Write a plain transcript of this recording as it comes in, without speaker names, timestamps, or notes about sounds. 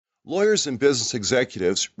Lawyers and business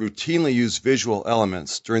executives routinely use visual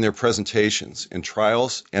elements during their presentations in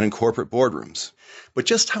trials and in corporate boardrooms. But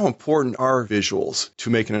just how important are visuals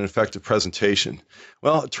to making an effective presentation?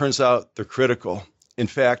 Well, it turns out they're critical. In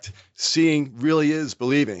fact, seeing really is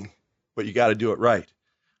believing, but you got to do it right.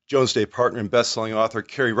 Jones Day partner and best-selling author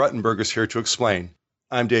Carrie Ruttenberg is here to explain.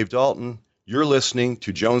 I'm Dave Dalton. You're listening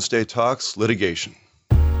to Jones Day Talks Litigation.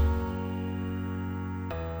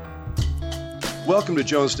 Welcome to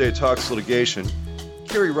Jones Day Talks Litigation.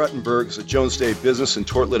 Carrie Ruttenberg is a Jones Day business and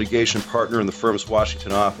tort litigation partner in the firm's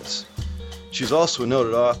Washington office. She's also a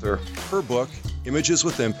noted author. Her book, Images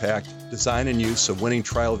with Impact, Design and Use of Winning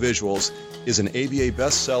Trial Visuals, is an ABA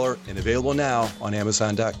bestseller and available now on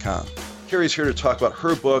Amazon.com. Carrie's here to talk about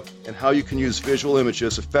her book and how you can use visual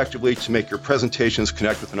images effectively to make your presentations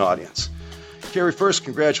connect with an audience. Carrie, first,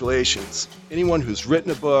 congratulations. Anyone who's written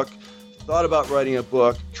a book, thought about writing a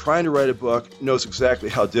book, trying to write a book, knows exactly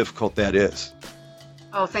how difficult that is.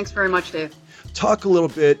 Oh, thanks very much, Dave. Talk a little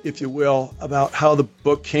bit, if you will, about how the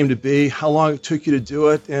book came to be, how long it took you to do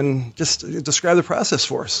it, and just describe the process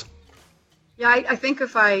for us. Yeah, I think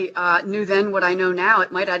if I knew then what I know now,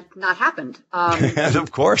 it might have not happened. And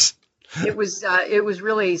of course. It was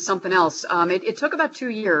really something else. It took about 2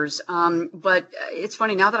 years, but it's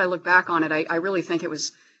funny, now that I look back on it, I really think it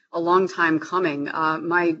was a long time coming.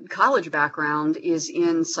 My college background is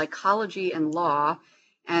in psychology and law,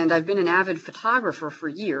 and I've been an avid photographer for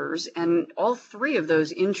years, and all three of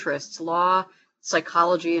those interests, law,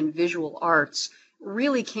 psychology, and visual arts,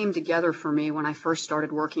 really came together for me when I first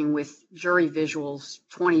started working with jury visuals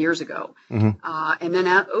 20 years ago. Mm-hmm. And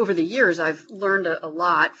then over the years, I've learned a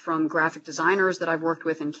lot from graphic designers that I've worked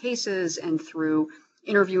with in cases and through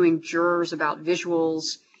interviewing jurors about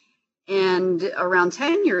visuals. And around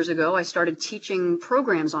 10 years ago, I started teaching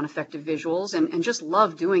programs on effective visuals and just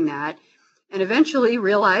loved doing that. And eventually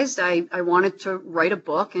realized I wanted to write a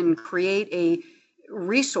book and create a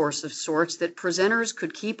resource of sorts that presenters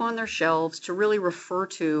could keep on their shelves to really refer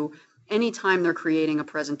to anytime they're creating a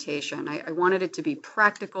presentation. I wanted it to be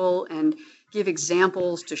practical and give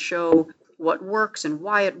examples to show what works and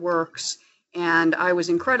why it works. And I was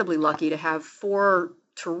incredibly lucky to have 4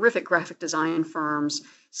 terrific graphic design firms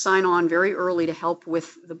sign on very early to help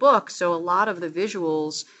with the book. So a lot of the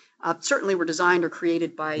visuals certainly were designed or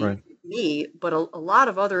created by me, but a lot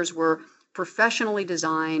of others were professionally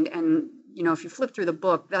designed. And, you know, if you flip through the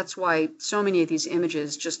book, that's why so many of these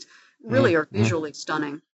images just really are visually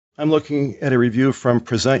stunning. I'm looking at a review from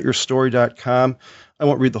presentyourstory.com. I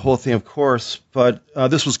won't read the whole thing, of course, but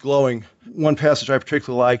this was glowing. One passage I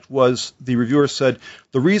particularly liked was the reviewer said,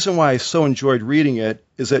 "The reason why I so enjoyed reading it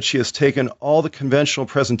is that she has taken all the conventional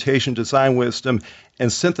presentation design wisdom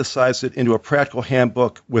and synthesized it into a practical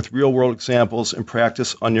handbook with real-world examples and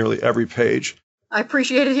practice on nearly every page." I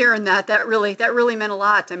appreciated hearing that. That really meant a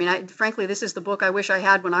lot. I mean, frankly, this is the book I wish I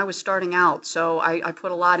had when I was starting out. So I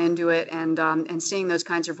put a lot into it, and seeing those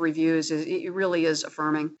kinds of reviews, it really is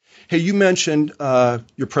affirming. Hey, you mentioned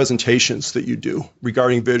your presentations that you do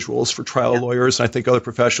regarding visuals for trial lawyers and I think other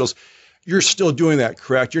professionals. You're still doing that,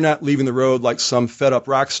 correct? You're not leaving the road like some fed-up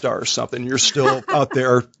rock star or something. You're still out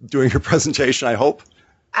there doing your presentation, I hope.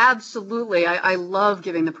 Absolutely. I love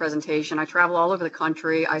giving the presentation. I travel all over the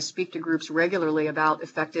country. I speak to groups regularly about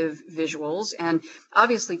effective visuals and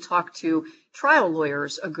obviously talk to trial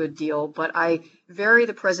lawyers a good deal, but I vary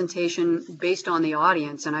the presentation based on the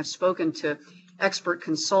audience. And I've spoken to expert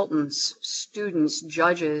consultants, students,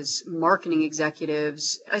 judges, marketing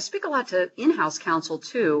executives. I speak a lot to in-house counsel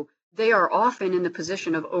too. They are often in the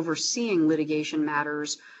position of overseeing litigation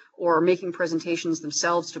matters or making presentations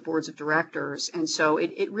themselves to boards of directors. And so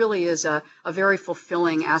it really is a very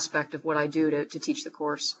fulfilling aspect of what I do to teach the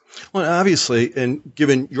course. Well, obviously, and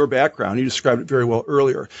given your background, you described it very well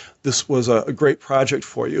earlier, this was a great project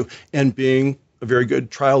for you. And being a very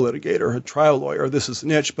good trial litigator, a trial lawyer, this is a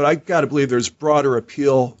niche, but I got to believe there's broader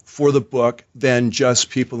appeal for the book than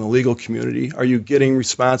just people in the legal community. Are you getting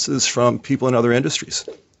responses from people in other industries?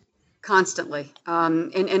 Constantly.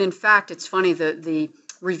 And in fact, it's funny, the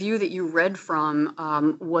review that you read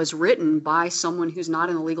from was written by someone who's not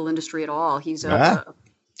in the legal industry at all. He's a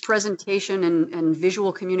presentation and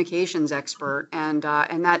visual communications expert, and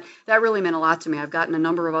that really meant a lot to me. I've gotten a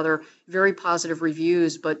number of other very positive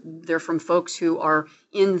reviews, but they're from folks who are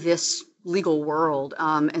in this legal world,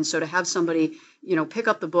 and so to have somebody pick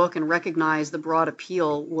up the book and recognize the broad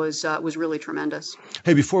appeal was really tremendous.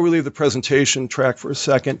 Hey, before we leave the presentation track for a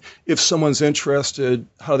second, if someone's interested,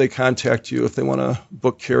 how do they contact you if they want to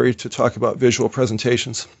book Carrie to talk about visual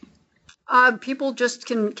presentations? People just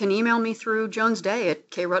can email me through Jones Day at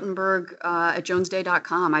kruttenberg at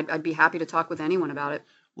jonesday.com. I'd be happy to talk with anyone about it.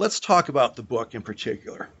 Let's talk about the book in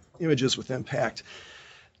particular, Images with Impact.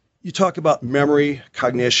 You talk about memory,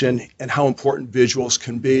 cognition, and how important visuals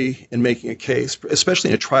can be in making a case,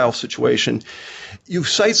 especially in a trial situation. You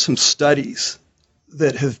cite some studies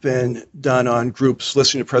that have been done on groups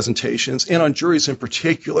listening to presentations and on juries in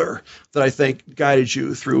particular that I think guided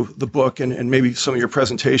you through the book and maybe some of your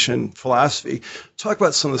presentation philosophy. Talk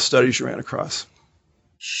about some of the studies you ran across.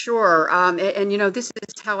 Sure. This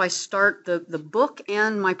is how I start the book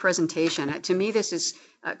and my presentation. To me, this is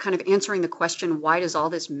kind of answering the question, why does all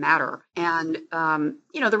this matter? And,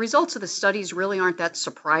 the results of the studies really aren't that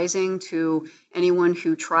surprising to anyone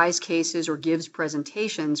who tries cases or gives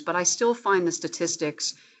presentations, but I still find the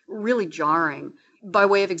statistics really jarring. By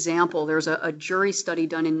way of example, there's a jury study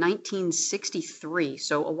done in 1963,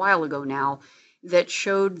 so a while ago now, that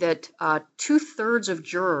showed that 2/3 of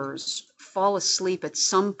jurors fall asleep at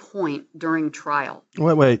some point during trial.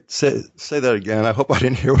 Wait, say that again. I hope I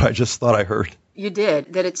didn't hear what I just thought I heard. You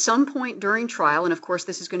did, that at some point during trial, and of course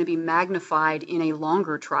this is going to be magnified in a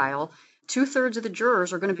longer trial, 2/3 of the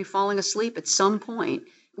jurors are going to be falling asleep at some point,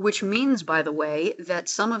 which means, by the way, that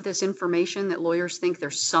some of this information that lawyers think they're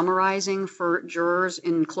summarizing for jurors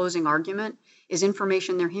in closing argument is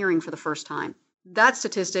information they're hearing for the first time. That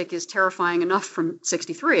statistic is terrifying enough from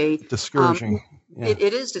 63. Discouraging. Yeah.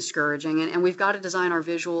 It is discouraging, and we've got to design our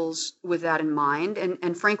visuals with that in mind.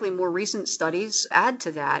 And frankly, more recent studies add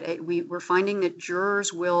to that. We're finding that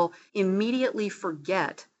jurors will immediately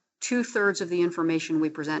forget 2/3 of the information we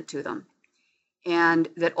present to them, and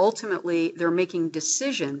that ultimately they're making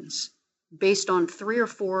decisions based on 3 or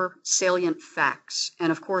 4 salient facts.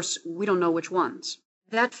 And of course, we don't know which ones.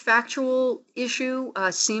 That factual issue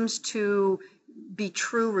seems to be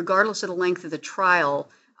true regardless of the length of the trial.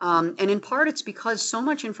 And in part, it's because so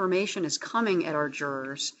much information is coming at our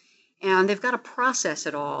jurors, and they've got to process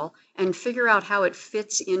it all and figure out how it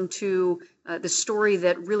fits into the story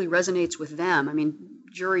that really resonates with them. I mean,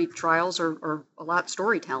 jury trials are a lot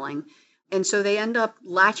storytelling. And so they end up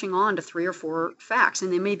latching on to 3 or 4 facts,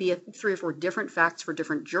 and they may be 3 or 4 different facts for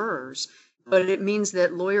different jurors. But it means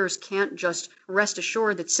that lawyers can't just rest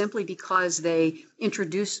assured that simply because they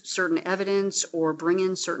introduce certain evidence or bring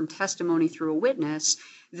in certain testimony through a witness,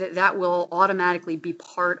 that will automatically be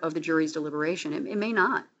part of the jury's deliberation. It may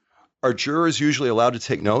not. Are jurors usually allowed to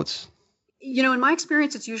take notes? In my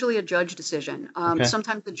experience, it's usually a judge decision. Okay.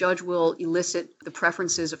 Sometimes the judge will elicit the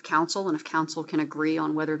preferences of counsel, and if counsel can agree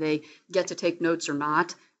on whether they get to take notes or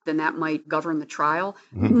not, then that might govern the trial.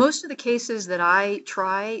 Mm-hmm. Most of the cases that I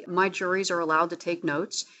try, my juries are allowed to take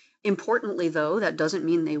notes. Importantly, though, that doesn't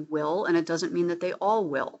mean they will, and it doesn't mean that they all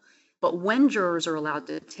will. But when jurors are allowed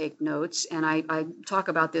to take notes, and I talk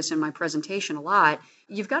about this in my presentation a lot,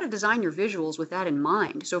 you've got to design your visuals with that in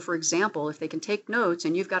mind. So, for example, if they can take notes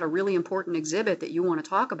and you've got a really important exhibit that you want to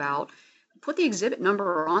talk about, put the exhibit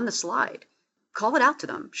number on the slide. Call it out to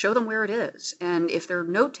them. Show them where it is. And if they're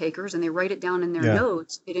note takers and they write it down in their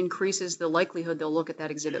notes, it increases the likelihood they'll look at that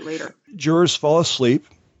exhibit later. Jurors fall asleep.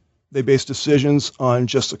 They base decisions on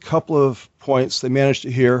just a couple of points they manage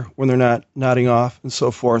to hear when they're not nodding off and so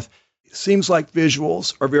forth. It seems like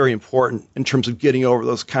visuals are very important in terms of getting over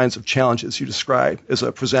those kinds of challenges you describe as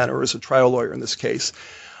a presenter or as a trial lawyer in this case.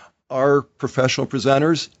 Are professional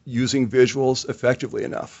presenters using visuals effectively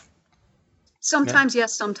enough? Sometimes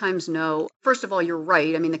yes, sometimes no. First of all, you're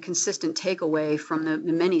right. I mean, the consistent takeaway from the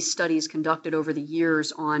many studies conducted over the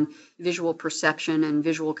years on visual perception and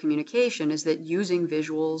visual communication is that using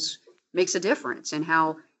visuals makes a difference in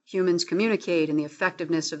how humans communicate and the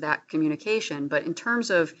effectiveness of that communication. But in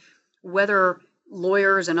terms of whether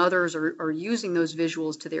lawyers and others are using those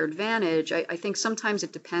visuals to their advantage, I think sometimes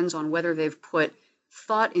it depends on whether they've put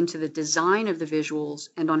thought into the design of the visuals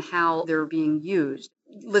and on how they're being used.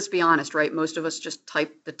 Let's be honest, right? Most of us just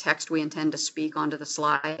type the text we intend to speak onto the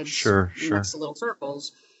slides. Sure. Next to little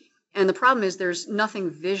circles. And the problem is there's nothing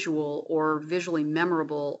visual or visually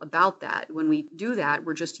memorable about that. When we do that,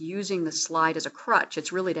 we're just using the slide as a crutch.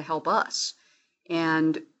 It's really to help us.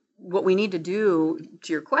 And what we need to do,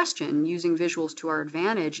 to your question, using visuals to our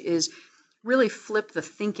advantage, is really flip the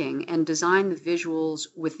thinking and design the visuals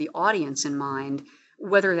with the audience in mind,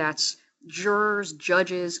 whether that's jurors,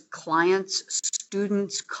 judges, clients,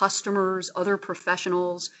 students, customers, other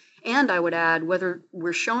professionals, and I would add whether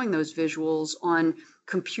we're showing those visuals on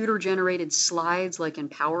computer-generated slides like in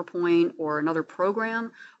PowerPoint or another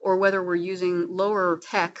program, or whether we're using lower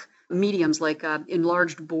tech mediums like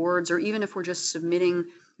enlarged boards, or even if we're just submitting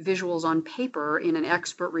visuals on paper in an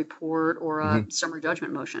expert report or a summary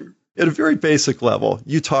judgment motion. At a very basic level,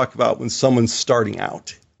 you talk about when someone's starting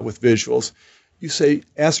out with visuals, you say,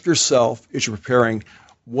 ask yourself as you're preparing,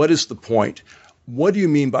 what is the point? What do you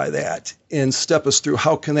mean by that? And step us through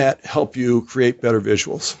how can that help you create better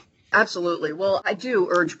visuals? Absolutely. Well, I do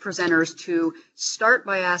urge presenters to start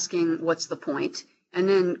by asking what's the point, and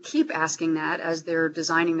then keep asking that as they're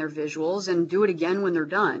designing their visuals, and do it again when they're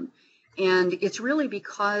done. And it's really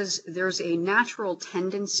because there's a natural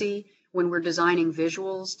tendency when we're designing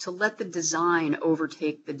visuals to let the design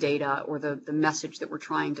overtake the data or the message that we're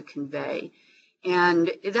trying to convey.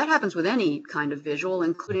 And that happens with any kind of visual,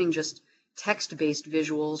 including just text-based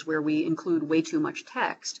visuals where we include way too much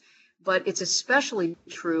text. But it's especially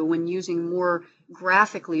true when using more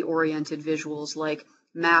graphically oriented visuals like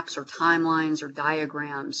maps or timelines or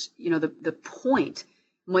diagrams. The point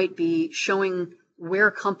might be showing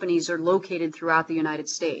where companies are located throughout the United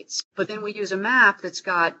States. But then we use a map that's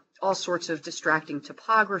got all sorts of distracting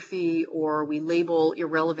topography, or we label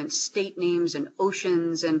irrelevant state names and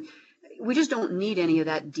oceans, and we just don't need any of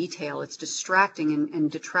that detail. It's distracting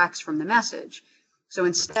and detracts from the message. So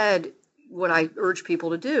instead, what I urge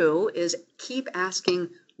people to do is keep asking,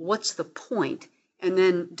 what's the point? And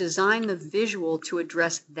then design the visual to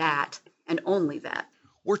address that and only that.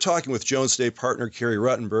 We're talking with Jones Day partner Carrie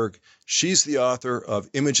Ruttenberg. She's the author of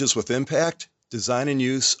Images with Impact, Design and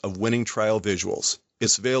Use of Winning Trial Visuals.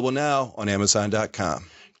 It's available now on Amazon.com.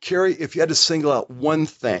 Carrie, if you had to single out one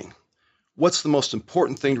thing, what's the most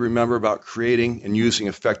important thing to remember about creating and using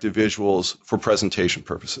effective visuals for presentation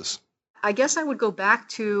purposes? I guess I would go back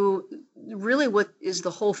to really what is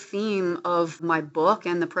the whole theme of my book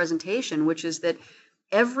and the presentation, which is that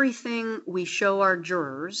everything we show our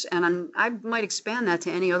jurors, and I might expand that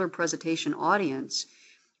to any other presentation audience,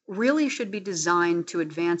 really should be designed to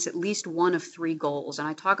advance at least one of three goals. And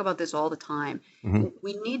I talk about this all the time. Mm-hmm.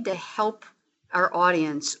 We need to help our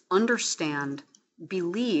audience understand,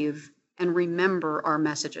 believe, and remember our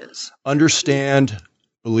messages. Understand,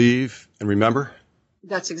 believe, and remember?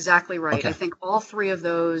 That's exactly right. Okay. I think all three of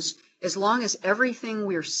those, as long as everything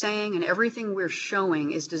we're saying and everything we're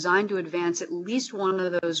showing is designed to advance at least one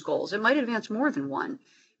of those goals. It might advance more than one,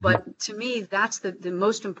 but to me, that's the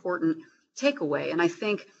most important takeaway. And I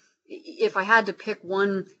think if I had to pick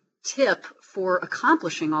one tip for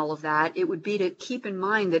accomplishing all of that, it would be to keep in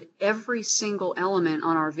mind that every single element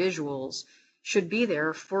on our visuals should be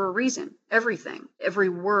there for a reason. Everything, every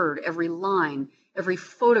word, every line, every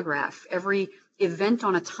photograph, every event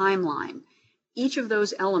on a timeline. Each of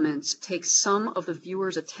those elements takes some of the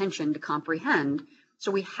viewer's attention to comprehend,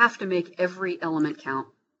 so we have to make every element count.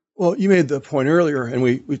 Well, you made the point earlier, and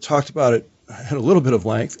we talked about it at a little bit of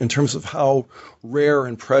length in terms of how rare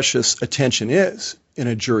and precious attention is in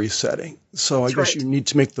a jury setting. So I guess you need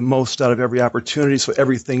to make the most out of every opportunity, so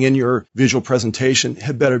everything in your visual presentation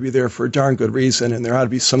had better be there for a darn good reason, and there ought to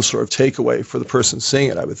be some sort of takeaway for the person seeing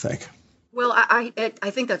it, I would think. Well, I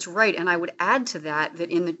think that's right, and I would add to that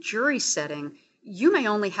in the jury setting, you may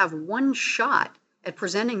only have one shot at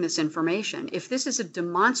presenting this information. If this is a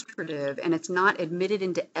demonstrative and it's not admitted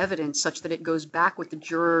into evidence such that it goes back with the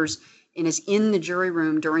jurors and is in the jury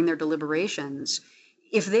room during their deliberations,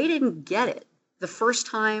 if they didn't get it the first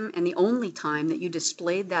time and the only time that you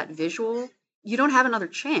displayed that visual, you don't have another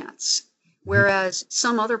chance. Whereas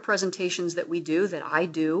some other presentations that we do, that I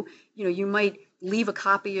do, you might leave a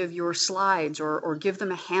copy of your slides or give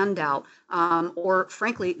them a handout, or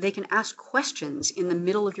frankly, they can ask questions in the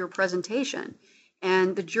middle of your presentation.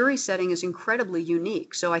 And the jury setting is incredibly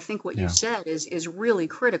unique. So I think what you said is really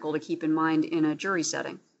critical to keep in mind in a jury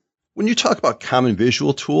setting. When you talk about common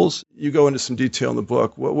visual tools, you go into some detail in the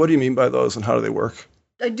book. What do you mean by those and how do they work?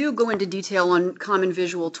 I do go into detail on common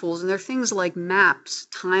visual tools, and they're things like maps,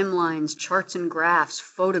 timelines, charts and graphs,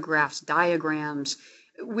 photographs, diagrams.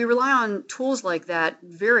 We rely on tools like that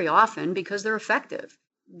very often because they're effective.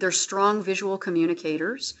 They're strong visual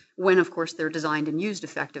communicators when, of course, they're designed and used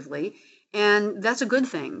effectively. And that's a good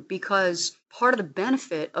thing because part of the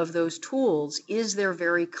benefit of those tools is their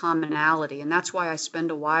very commonality. And that's why I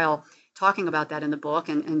spend a while talking about that in the book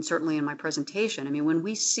and certainly in my presentation. I mean, when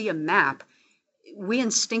we see a map, we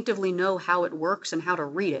instinctively know how it works and how to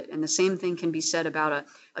read it. And the same thing can be said about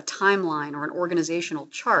a timeline or an organizational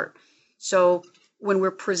chart. So when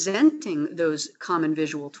we're presenting those common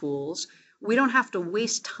visual tools, we don't have to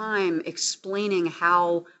waste time explaining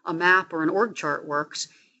how a map or an org chart works.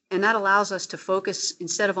 And that allows us to focus,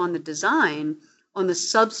 instead of on the design, on the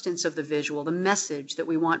substance of the visual, the message that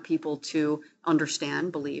we want people to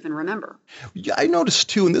understand, believe, and remember. Yeah, I noticed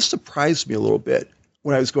too, and this surprised me a little bit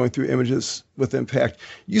when I was going through Images with Impact,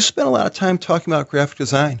 you spent a lot of time talking about graphic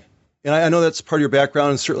design. And I know that's part of your background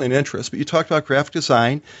and certainly an interest, but you talked about graphic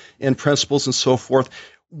design and principles and so forth.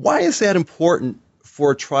 Why is that important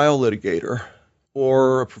for a trial litigator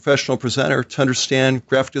or a professional presenter to understand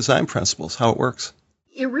graphic design principles, how it works?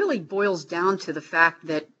 It really boils down to the fact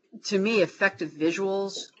that, to me, effective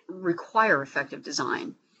visuals require effective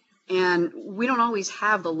design. And we don't always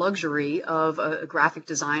have the luxury of a graphic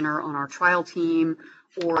designer on our trial team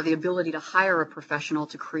or the ability to hire a professional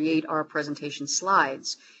to create our presentation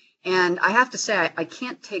slides. And I have to say, I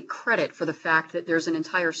can't take credit for the fact that there's an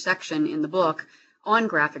entire section in the book on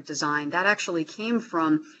graphic design. That actually came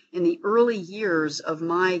from in the early years of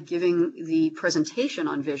my giving the presentation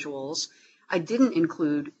on visuals. I didn't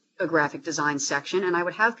include a graphic design section, and I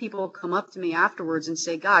would have people come up to me afterwards and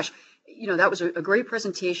say, gosh, that was a great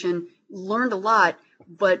presentation, learned a lot,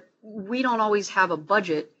 but we don't always have a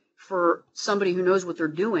budget for somebody who knows what they're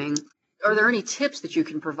doing. Are there any tips that you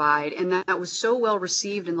can provide? And that was so well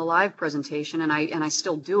received in the live presentation, and I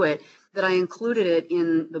still do it, that I included it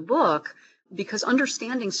in the book, because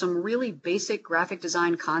understanding some really basic graphic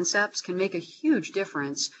design concepts can make a huge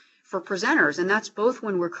difference for presenters. And that's both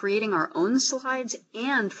when we're creating our own slides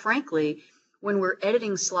and, frankly, when we're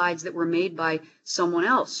editing slides that were made by someone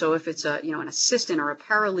else. So if it's an assistant or a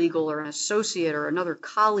paralegal or an associate or another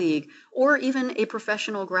colleague, or even a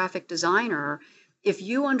professional graphic designer, if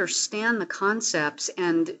you understand the concepts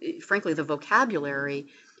and, frankly, the vocabulary,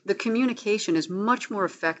 the communication is much more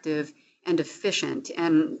effective and efficient.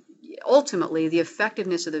 And ultimately, the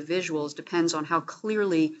effectiveness of the visuals depends on how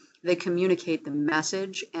clearly they communicate the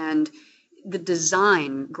message, and the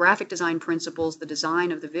design, graphic design principles, the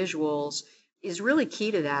design of the visuals is really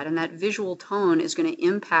key to that. And that visual tone is going to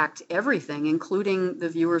impact everything, including the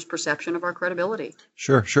viewer's perception of our credibility.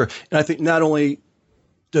 Sure. And I think not only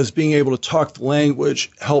does being able to talk the language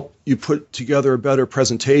help you put together a better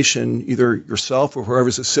presentation, either yourself or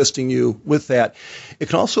whoever's assisting you with that, it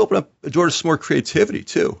can also open up a door to some more creativity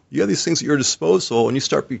too. You have these things at your disposal, and you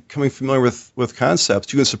start becoming familiar with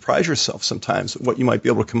concepts. You can surprise yourself sometimes at what you might be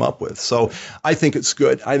able to come up with. So I think it's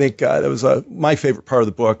good. I think that was my favorite part of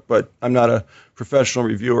the book, but I'm not a professional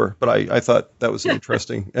reviewer, but I thought that was an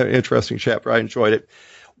interesting chapter. I enjoyed it.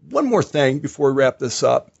 One more thing before we wrap this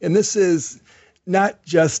up, and this is not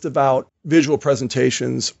just about visual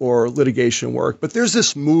presentations or litigation work, but there's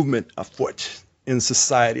this movement afoot in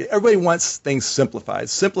society. Everybody wants things simplified.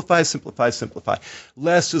 Simplify.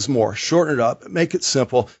 Less is more. Shorten it up. Make it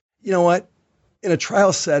simple. You know what? In a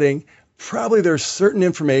trial setting, probably there's certain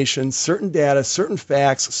information, certain data, certain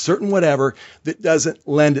facts, certain whatever that doesn't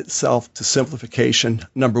lend itself to simplification,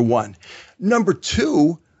 number one. Number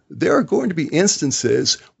two, there are going to be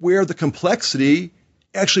instances where the complexity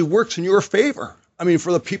actually works in your favor. I mean,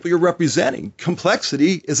 for the people you're representing,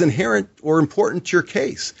 complexity is inherent or important to your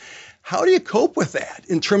case. How do you cope with that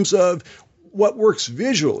in terms of what works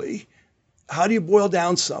visually? How do you boil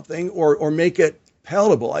down something or make it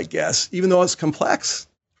palatable, I guess, even though it's complex?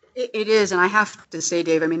 It is, and I have to say,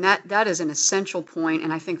 Dave, I mean, that is an essential point,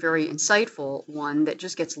 and I think very insightful one that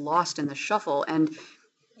just gets lost in the shuffle. And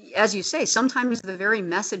as you say, sometimes the very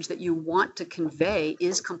message that you want to convey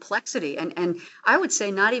is complexity. And I would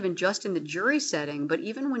say not even just in the jury setting, but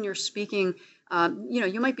even when you're speaking,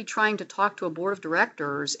 you might be trying to talk to a board of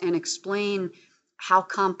directors and explain how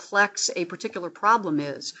complex a particular problem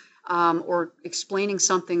is, or explaining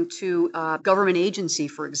something to a government agency,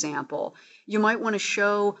 for example. You might want to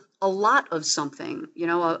show a lot of something,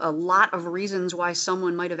 a lot of reasons why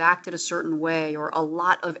someone might have acted a certain way, or a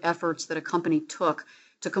lot of efforts that a company took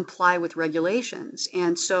to comply with regulations.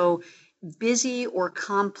 And so busy or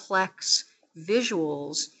complex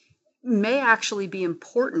visuals may actually be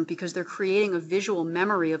important because they're creating a visual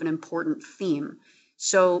memory of an important theme.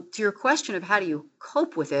 So to your question of how do you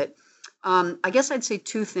cope with it, I guess I'd say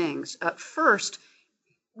two things. First,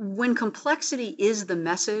 when complexity is the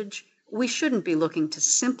message, we shouldn't be looking to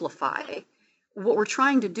simplify. What we're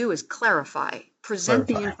trying to do is clarify, present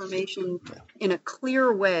the information in a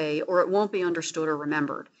clear way, or it won't be understood or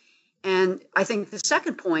remembered. And I think the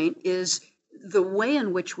second point is the way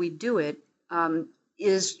in which we do it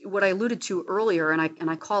is what I alluded to earlier, and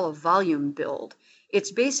I call a volume build.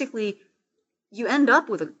 It's basically you end up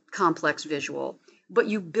with a complex visual, but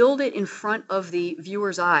you build it in front of the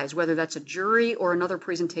viewer's eyes, whether that's a jury or another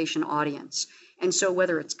presentation audience. And so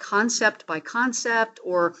whether it's concept by concept,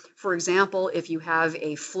 or, for example, if you have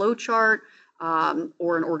a flow chart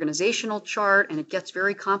or an organizational chart and it gets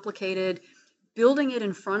very complicated, building it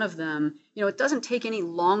in front of them, it doesn't take any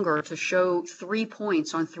longer to show 3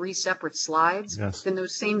 points on 3 separate slides than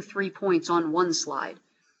those same 3 points on one slide.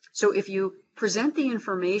 So if you present the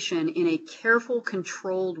information in a careful,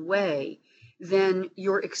 controlled way, then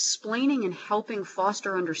you're explaining and helping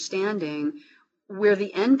foster understanding where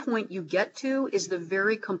the end point you get to is the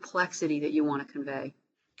very complexity that you want to convey.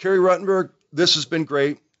 Carrie Ruttenberg, this has been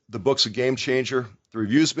great. The book's a game changer. The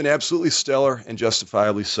review's been absolutely stellar and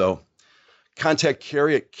justifiably so. Contact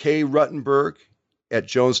Carrie at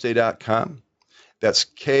kruttenberg@jonesday.com. That's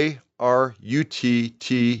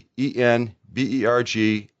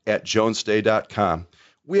KRUTTENBERG@jonesday.com.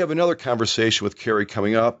 We have another conversation with Carrie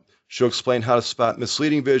coming up. She'll explain how to spot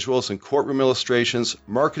misleading visuals in courtroom illustrations,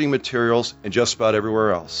 marketing materials, and just about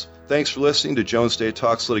everywhere else. Thanks for listening to Jones Day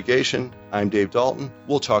Talks Litigation. I'm Dave Dalton.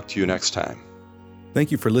 We'll talk to you next time. Thank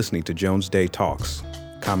you for listening to Jones Day Talks.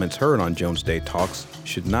 Comments heard on Jones Day Talks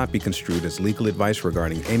should not be construed as legal advice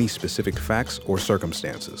regarding any specific facts or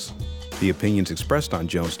circumstances. The opinions expressed on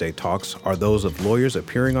Jones Day Talks are those of lawyers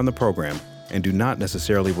appearing on the program and do not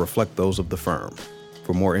necessarily reflect those of the firm.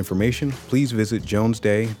 For more information, please visit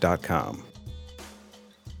jonesday.com.